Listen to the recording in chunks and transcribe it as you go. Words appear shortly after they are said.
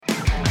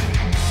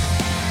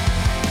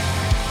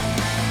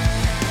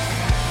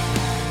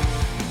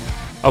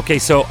Okay,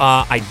 so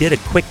I did a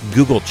quick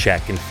Google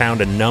check and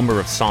found a number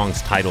of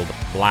songs titled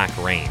Black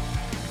Rain.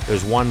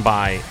 There's one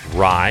by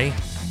Rye,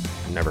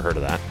 never heard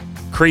of that.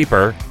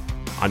 Creeper,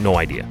 no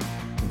idea.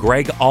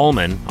 Greg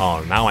Allman,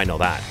 oh, now I know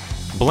that.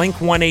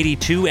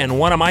 Blink-182, and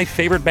one of my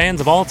favorite bands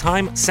of all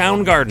time,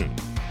 Soundgarden.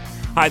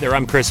 Hi there,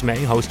 I'm Chris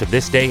May, host of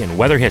This Day in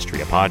Weather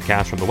History, a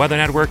podcast from the Weather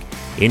Network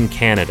in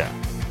Canada.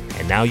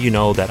 And now you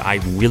know that I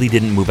really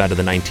didn't move out of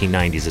the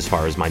 1990s as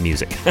far as my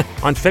music.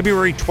 On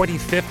February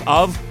 25th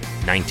of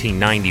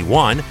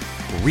 1991,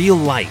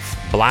 real-life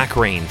black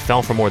rain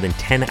fell for more than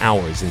 10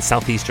 hours in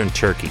southeastern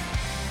Turkey.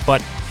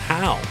 But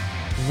how?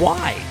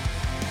 Why?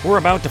 We're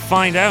about to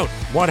find out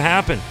what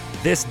happened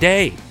this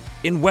day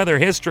in weather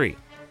history.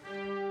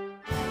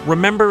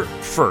 Remember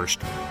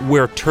first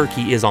where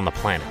Turkey is on the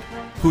planet,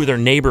 who their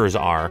neighbors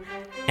are,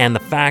 and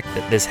the fact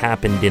that this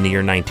happened in the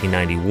year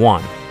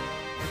 1991.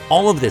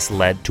 All of this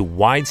led to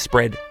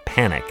widespread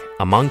panic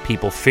among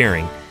people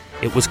fearing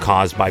it was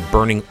caused by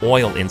burning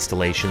oil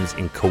installations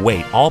in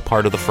Kuwait, all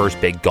part of the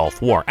first big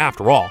Gulf War.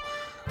 After all,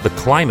 the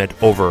climate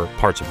over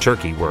parts of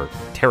Turkey were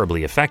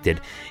terribly affected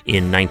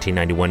in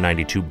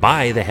 1991-92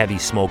 by the heavy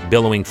smoke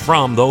billowing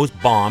from those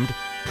bombed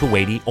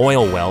Kuwaiti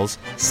oil wells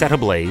set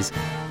ablaze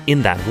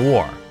in that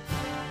war.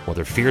 Well,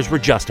 their fears were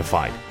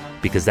justified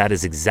because that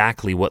is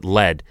exactly what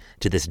led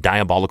to this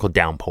diabolical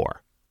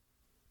downpour.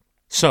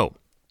 So,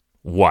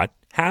 what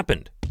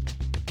happened?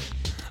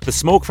 The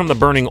smoke from the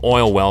burning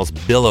oil wells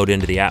billowed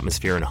into the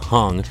atmosphere and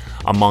hung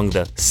among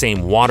the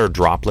same water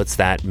droplets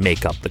that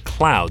make up the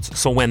clouds.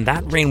 So when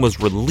that rain was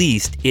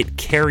released, it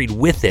carried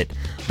with it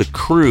the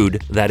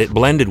crude that it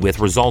blended with,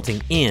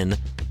 resulting in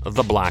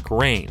the black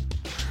rain.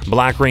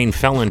 Black rain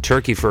fell in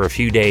Turkey for a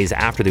few days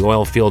after the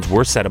oil fields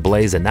were set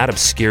ablaze, and that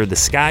obscured the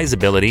sky's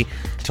ability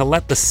to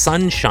let the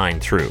sun shine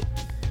through.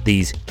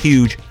 These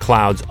huge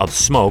clouds of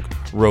smoke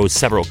rose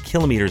several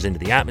kilometers into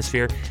the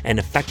atmosphere and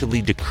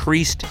effectively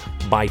decreased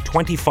by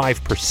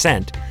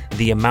 25%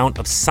 the amount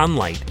of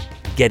sunlight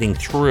getting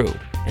through.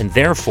 And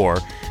therefore,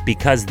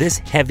 because this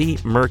heavy,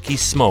 murky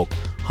smoke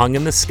hung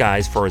in the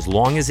skies for as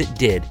long as it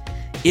did,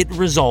 it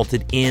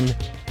resulted in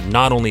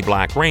not only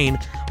black rain,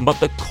 but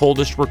the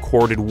coldest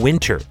recorded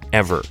winter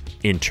ever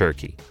in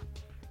Turkey.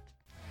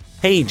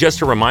 Hey,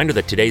 just a reminder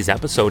that today's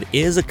episode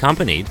is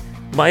accompanied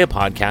by a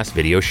podcast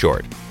video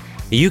short.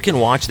 You can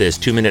watch this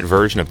 2-minute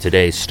version of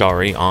today's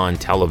story on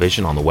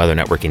television on the Weather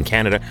Network in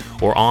Canada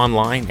or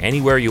online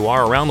anywhere you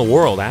are around the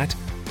world at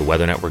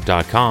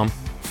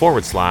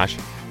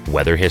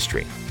theweathernetwork.com/weather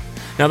history.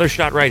 Now, they're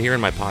shot right here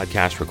in my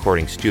podcast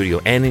recording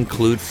studio and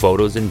include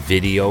photos and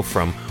video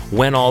from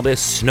when all this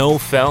snow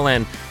fell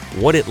and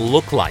what it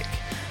looked like.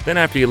 Then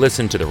after you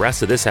listen to the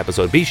rest of this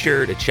episode, be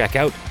sure to check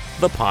out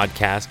the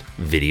podcast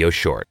video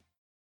short.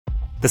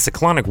 The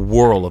cyclonic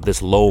whirl of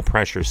this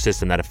low-pressure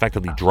system that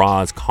effectively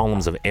draws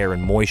columns of air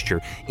and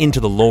moisture into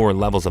the lower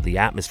levels of the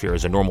atmosphere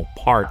as a normal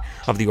part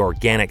of the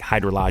organic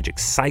hydrologic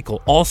cycle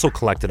also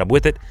collected up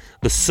with it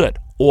the soot,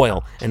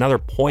 oil, and other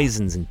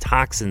poisons and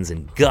toxins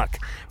and guck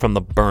from the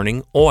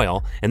burning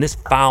oil, and this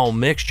foul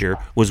mixture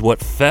was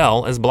what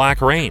fell as black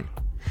rain.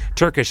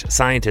 Turkish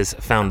scientists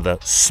found the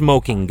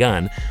smoking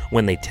gun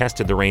when they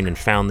tested the rain and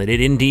found that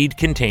it indeed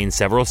contained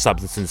several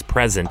substances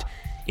present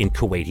in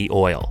Kuwaiti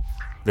oil.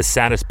 The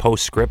saddest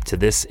postscript to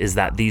this is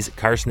that these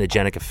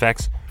carcinogenic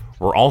effects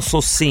were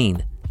also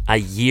seen a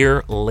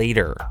year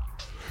later.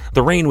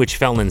 The rain, which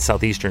fell in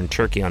southeastern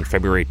Turkey on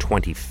February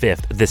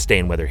 25th, this day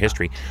in weather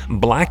history,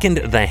 blackened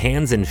the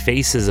hands and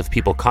faces of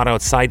people caught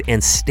outside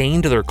and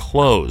stained their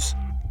clothes.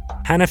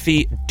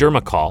 Hanafi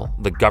Dermakal,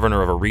 the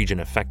governor of a region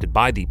affected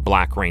by the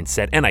black rain,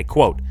 said, and I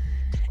quote,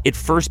 "It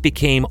first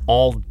became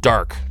all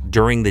dark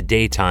during the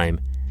daytime,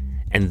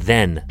 and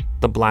then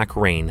the black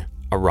rain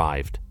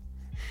arrived."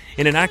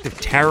 In an act of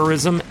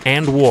terrorism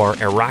and war,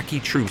 Iraqi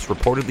troops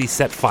reportedly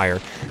set fire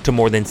to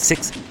more than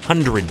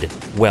 600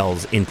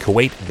 wells in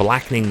Kuwait,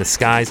 blackening the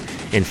skies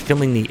and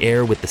filling the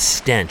air with the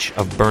stench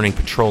of burning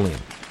petroleum.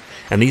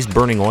 And these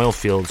burning oil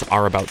fields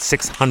are about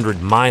 600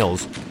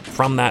 miles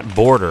from that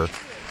border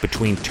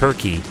between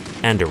Turkey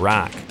and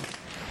Iraq.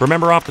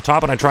 Remember off the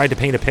top when I tried to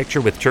paint a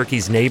picture with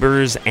Turkey's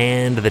neighbors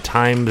and the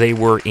time they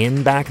were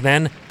in back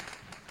then?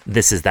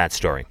 This is that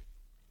story.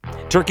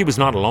 Turkey was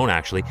not alone,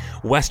 actually.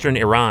 Western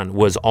Iran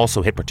was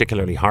also hit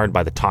particularly hard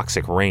by the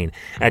toxic rain.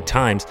 At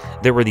times,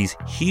 there were these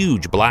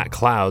huge black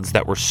clouds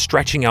that were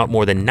stretching out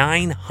more than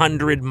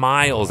 900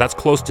 miles. That's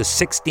close to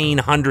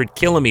 1,600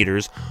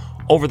 kilometers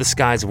over the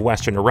skies of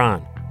Western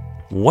Iran.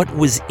 What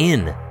was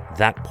in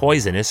that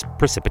poisonous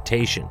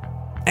precipitation?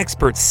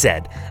 Experts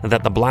said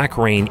that the black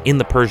rain in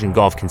the Persian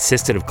Gulf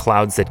consisted of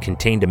clouds that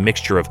contained a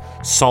mixture of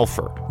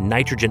sulfur,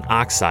 nitrogen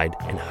oxide,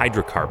 and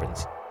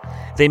hydrocarbons.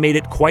 They made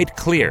it quite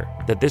clear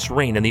that this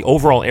rain and the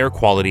overall air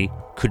quality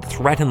could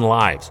threaten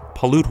lives,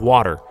 pollute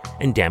water,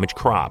 and damage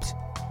crops.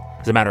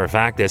 As a matter of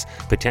fact, this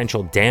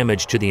potential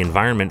damage to the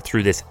environment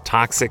through this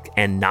toxic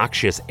and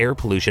noxious air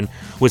pollution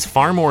was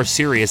far more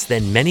serious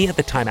than many at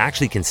the time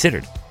actually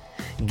considered,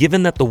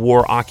 given that the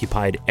war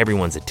occupied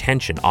everyone's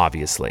attention,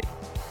 obviously.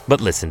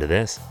 But listen to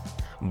this.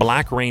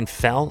 black rain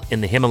fell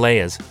in the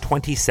Himalayas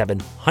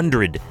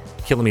 2,700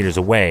 kilometers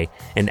away,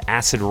 and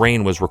acid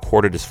rain was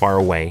recorded as far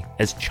away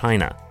as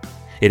China.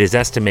 It is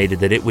estimated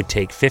that it would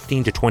take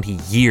 15 to 20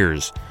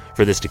 years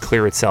for this to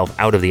clear itself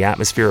out of the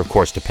atmosphere, of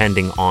course,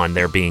 depending on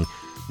there being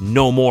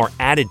no more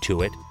added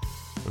to it.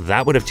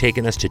 That would have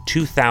taken us to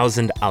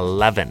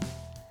 2011.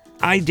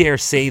 I dare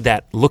say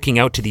that looking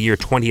out to the year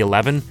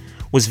 2011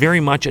 was very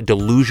much a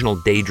delusional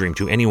daydream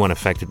to anyone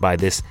affected by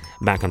this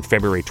back on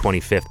February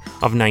 25th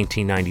of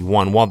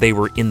 1991, while they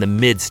were in the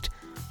midst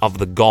of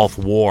the Gulf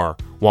War,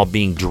 while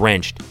being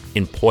drenched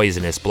in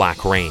poisonous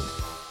black rain.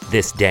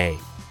 This day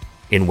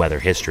in weather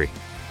history.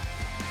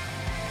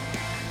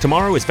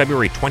 Tomorrow is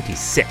February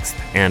 26th,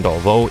 and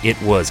although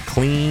it was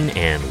clean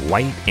and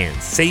white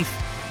and safe,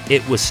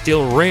 it was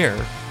still rare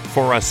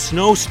for a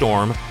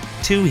snowstorm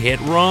to hit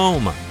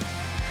Rome.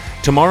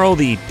 Tomorrow,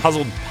 the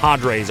puzzled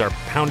Padres are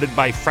pounded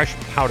by fresh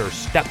powder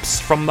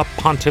steps from the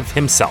Pontiff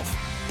himself.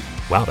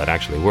 Wow, that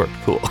actually worked.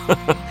 Cool.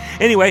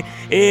 Anyway,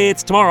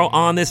 it's tomorrow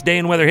on This Day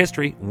in Weather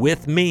History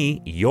with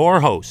me,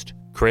 your host,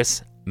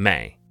 Chris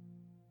May.